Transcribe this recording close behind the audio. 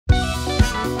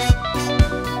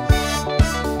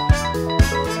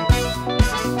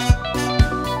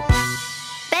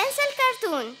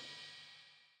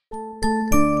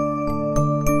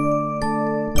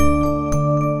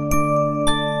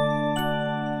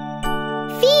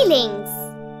feelings.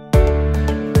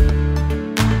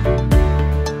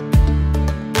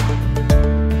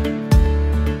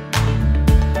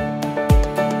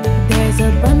 There's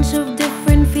a bunch of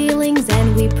different feelings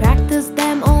and we practice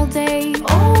them all day.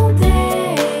 All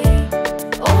day,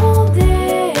 all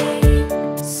day.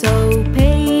 So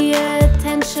pay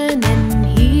attention and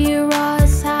hear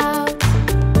us out.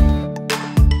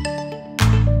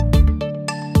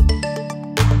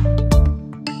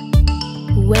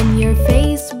 When your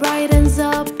face brightens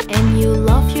up and you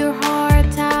laugh your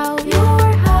heart out,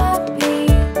 you're happy,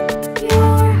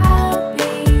 you're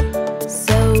happy.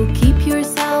 So keep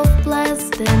yourself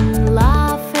blessed and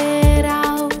laugh it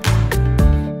out.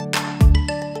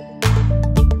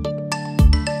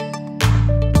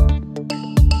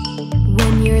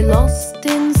 When you're lost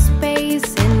in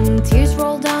space and tears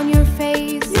roll down your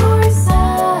face, you're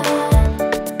sad,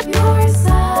 you're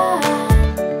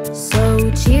sad.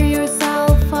 So cheer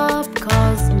yourself up,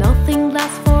 'cause nothing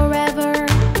lasts forever.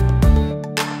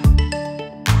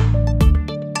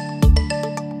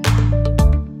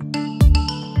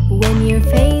 When your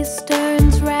face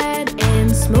turns red and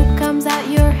smoke comes out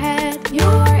your head,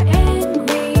 you're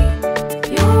angry,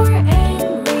 you're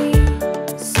angry.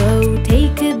 So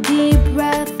take a deep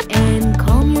breath and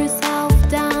calm yourself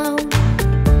down.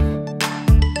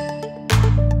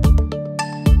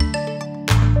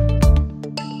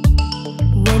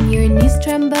 When your knees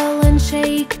tremble and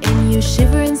shake and you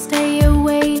shiver and stay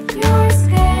awake, you're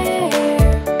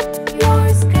scared,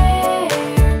 you're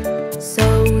scared. So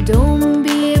don't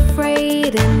be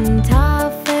afraid and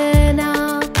toughen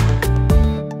up.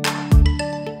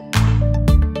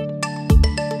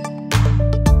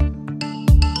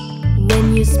 When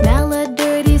you smell a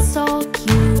dirty sock,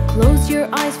 you close your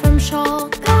eyes from shock.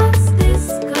 That's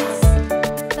disgust,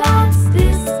 that's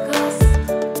disgust.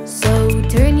 So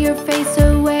turn your face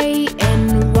away and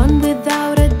run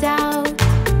without a doubt.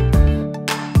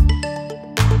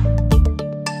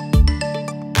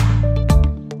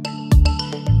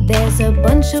 There's a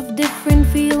bunch of different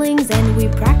feelings and we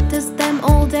practice them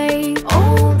all day.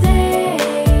 All day.